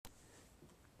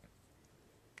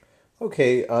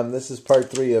Okay, this is part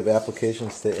 3 of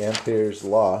applications to Ampere's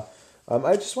law.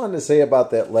 I just wanted to say about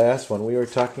that last one. We were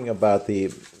talking about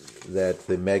that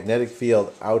the magnetic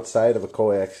field outside of a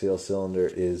coaxial cylinder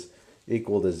is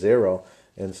equal to 0.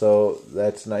 And so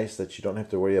that's nice that you don't have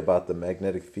to worry about the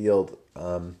magnetic field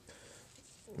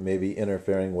maybe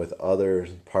interfering with other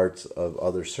parts of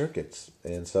other circuits.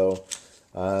 And so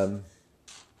I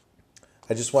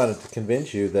just wanted to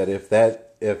convince you that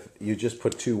if you just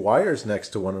put two wires next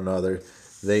to one another,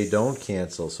 they don't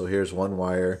cancel. So here's one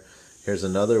wire, here's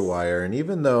another wire, and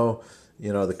even though,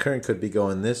 you know, the current could be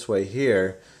going this way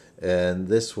here and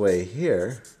this way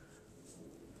here,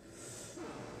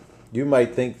 you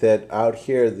might think that out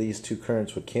here these two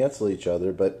currents would cancel each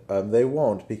other, but they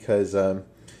won't, because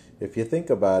if you think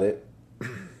about it,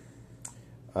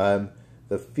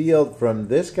 the field from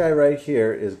this guy right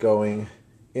here is going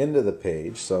into the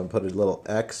page, so I'm going to put a little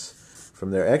X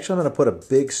from there. Actually, I'm going to put a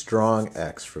big strong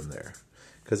X from there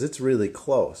because it's really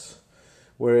close.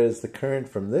 Whereas the current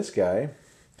from this guy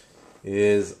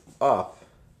is up,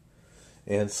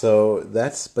 and so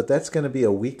that's going to be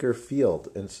a weaker field,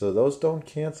 and so those don't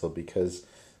cancel because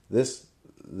this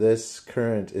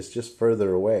current is just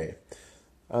further away.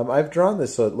 I've drawn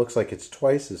this so it looks like it's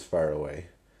twice as far away,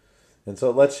 and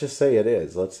so let's just say it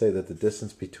is. Let's say that the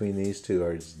distance between these two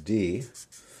is d.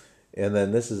 And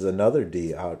then this is another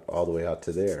d out all the way out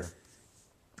to there.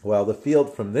 Well, the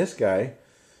field from this guy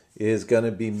is going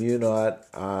to be mu naught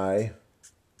I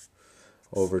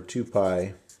over 2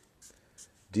 pi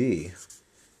d.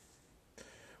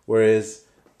 Whereas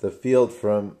the field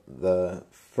from the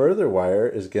further wire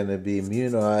is going to be mu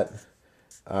naught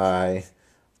I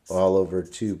all over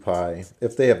 2 pi,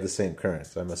 if they have the same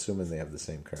currents. I'm assuming they have the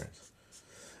same currents.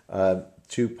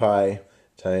 2 pi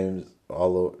times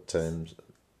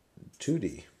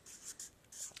 2d.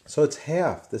 So it's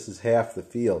half. This is half the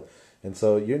field. And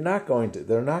so they're not going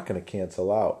to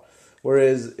cancel out.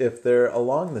 Whereas if they're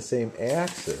along the same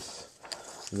axis,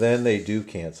 then they do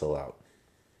cancel out.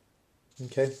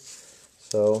 Okay?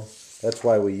 So that's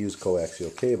why we use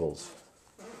coaxial cables.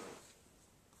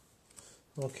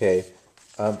 Okay.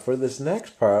 For this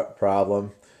next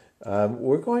problem,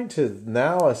 we're going to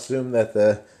now assume that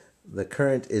the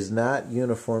current is not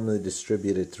uniformly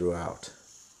distributed throughout.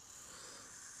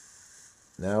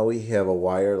 Now we have a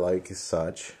wire like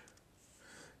such,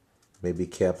 maybe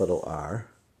capital R.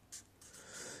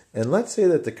 And let's say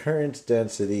that the current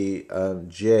density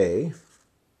J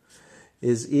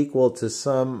is equal to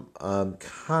some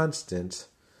constant,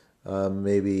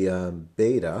 maybe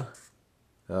beta.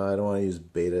 I don't want to use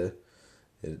beta.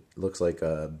 It looks like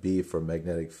a B for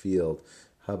magnetic field.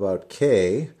 How about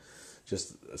K?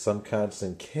 Just some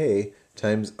constant K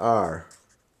times R.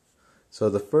 So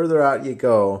the further out you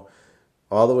go,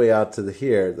 all the way out to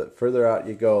here, the further out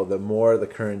you go, the more the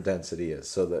current density is.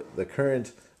 So the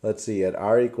current, let's see, at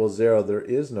R equals 0, there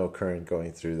is no current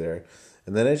going through there.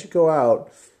 And then as you go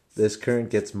out, this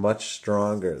current gets much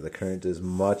stronger. The current is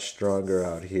much stronger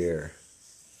out here.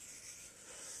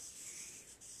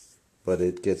 But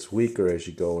it gets weaker as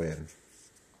you go in.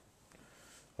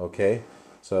 Okay?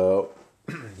 So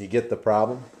you get the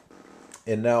problem?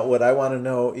 And now what I want to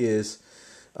know is,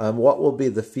 what will be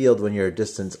the field when you're a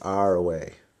distance r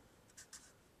away?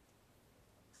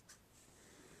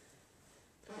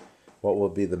 What will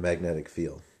be the magnetic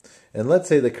field? And let's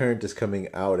say the current is coming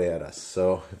out at us.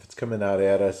 So if it's coming out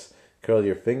at us, curl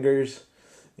your fingers.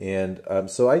 And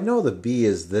so I know the B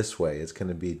is this way. It's going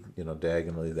to be, you know,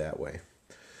 diagonally that way.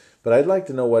 But I'd like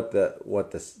to know what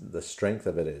the strength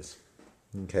of it is.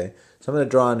 Okay, so I'm going to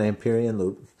draw an Amperian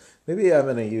loop. Maybe I'm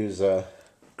going to use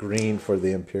green for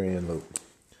the Amperian loop.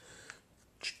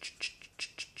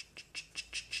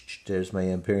 There's my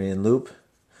Amperian loop.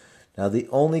 Now the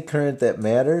only current that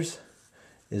matters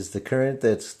is the current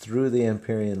that's through the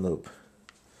Amperian loop,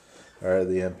 or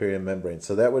the Amperian membrane.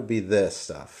 So that would be this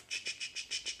stuff.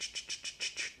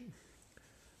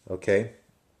 Okay,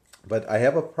 but I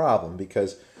have a problem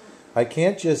because I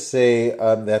can't just say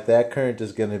that current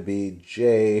is going to be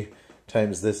J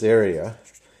times this area.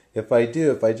 If I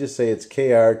just say it's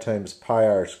KR times pi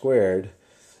R squared,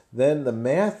 then the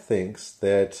math thinks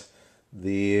that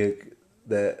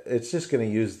it's just going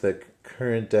to use the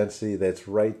current density that's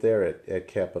right there at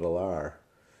capital R,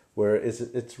 where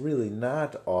it's really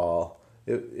not all.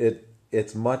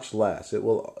 It's much less.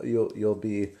 You'll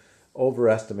be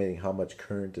overestimating how much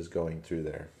current is going through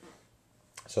there.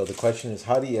 So the question is,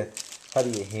 how do you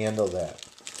handle that?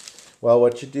 Well,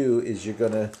 what you do is you're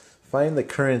going to find the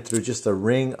current through just a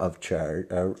ring of charge,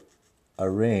 a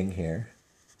ring here.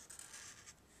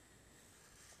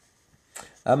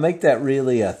 I'll make that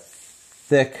really a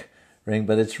thick ring,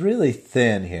 but it's really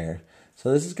thin here.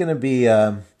 So this is going to be,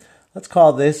 let's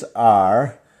call this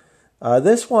R.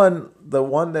 This one, the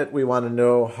one that we want to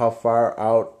know how far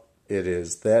out it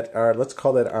is, that R, let's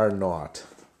call that R naught.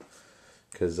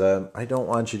 Because I don't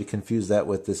want you to confuse that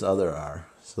with this other R.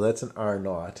 So that's an R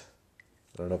naught.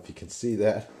 I don't know if you can see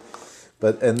that.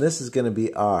 And this is going to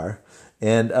be R.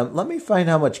 And let me find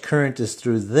how much current is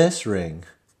through this ring,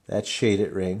 that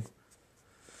shaded ring.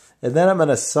 And then I'm going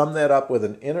to sum that up with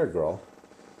an integral.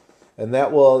 And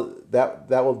that will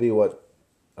be what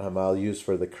I'll use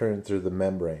for the current through the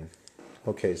membrane.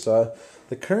 Okay, so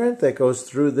the current that goes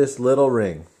through this little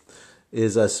ring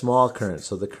is a small current.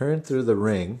 So the current through the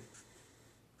ring,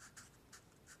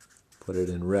 put it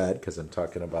in red because I'm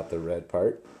talking about the red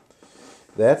part.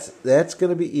 That's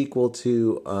going to be equal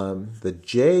to the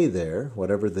J there,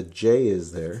 whatever the J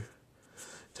is there,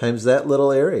 times that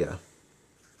little area.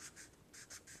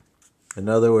 In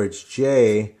other words,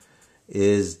 J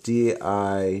is di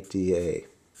dA.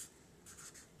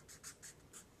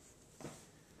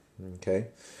 Okay.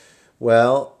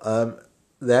 Well,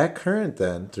 that current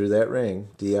then through that ring,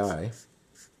 di,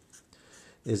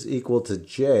 is equal to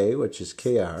J, which is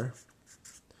Kr,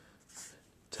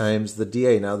 times the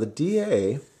dA. Now the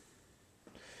dA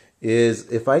is,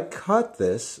 if I cut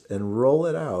this and roll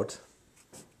it out,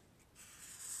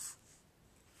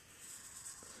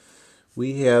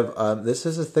 we have, this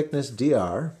is a thickness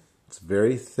dr. It's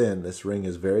very thin. This ring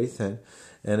is very thin.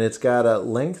 And it's got a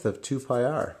length of 2 pi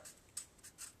r.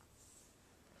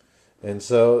 And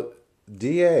so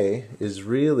dA is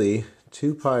really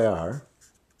 2 pi r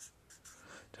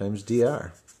times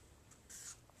dr.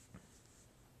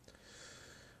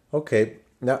 Okay,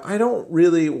 now I don't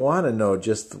really want to know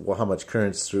just how much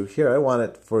current's through here. I want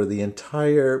it for the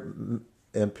entire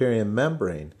Amperian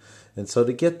membrane. And so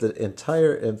to get the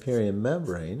entire Amperian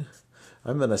membrane,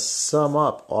 I'm going to sum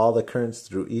up all the currents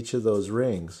through each of those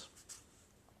rings.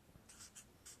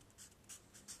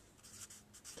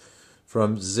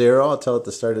 From 0, I'll tell it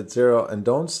to start at 0, and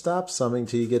don't stop summing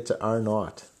till you get to R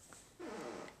naught.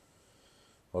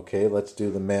 Okay, let's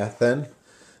do the math then.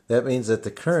 That means that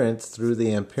the current through the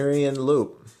Amperian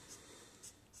loop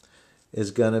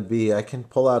is going to be, I can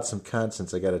pull out some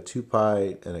constants. I got a 2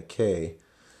 pi and a k.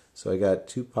 So I got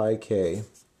 2 pi k.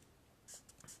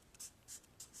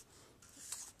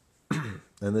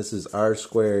 And this is R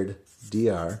squared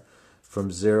dr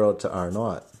from 0 to R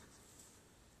naught.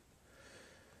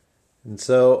 And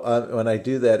so when I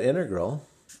do that integral,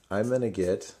 I'm going to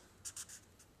get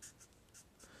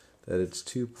that it's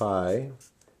 2 pi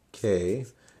k.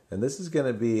 And this is going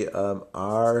to be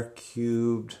R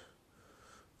cubed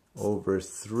over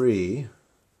 3.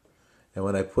 And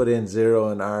when I put in 0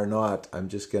 and R naught, I'm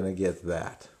just going to get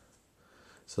that.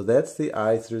 So that's the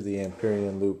I through the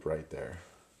Amperian loop right there.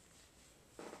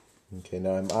 Okay,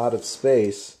 now I'm out of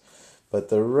space, but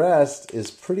the rest is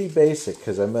pretty basic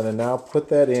because I'm going to now put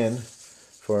that in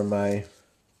for my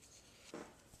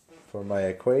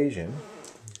equation.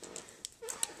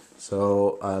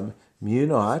 So mu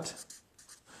naught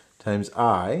times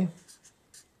I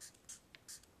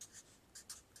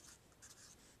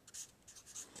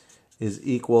is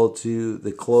equal to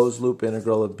the closed loop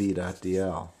integral of b dot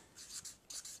dl.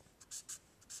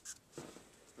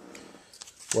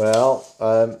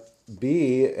 Well,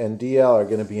 b and dl are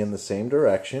going to be in the same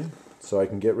direction, so I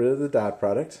can get rid of the dot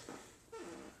product.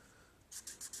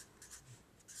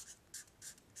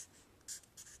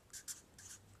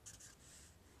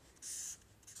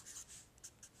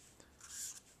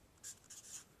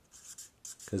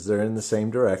 Because they're in the same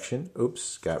direction.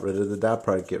 Oops, got rid of the dot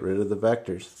product, get rid of the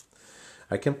vectors.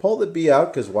 I can pull the b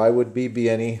out because why would b be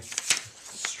any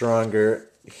stronger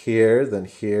here than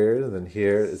here than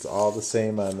here? It's all the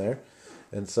same on there.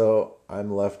 And so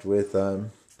I'm left with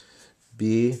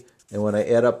b, and when I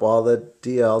add up all the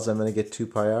dl's, I'm going to get 2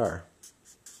 pi r.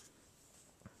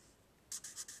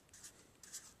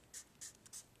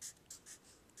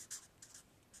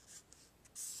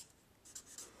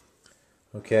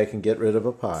 Okay, I can get rid of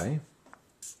a pi,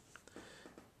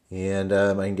 and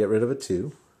I can get rid of a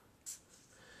 2,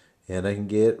 and I can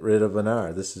get rid of an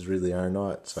r. This is really r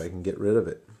naught, so I can get rid of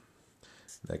it.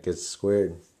 That gets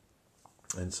squared.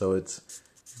 And so it's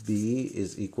b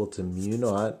is equal to mu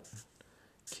naught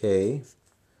k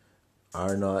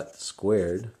r naught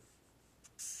squared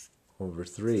over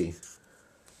 3.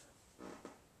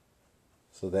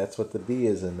 So that's what the b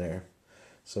is in there.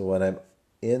 So when I'm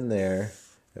in there,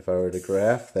 if I were to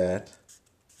graph that,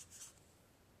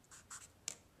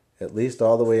 at least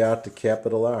all the way out to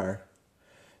capital R,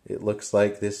 it looks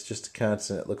like this, just a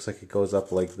constant. It looks like it goes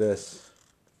up like this.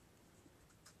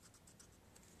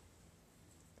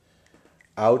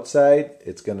 Outside,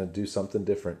 it's going to do something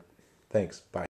different. Thanks. Bye.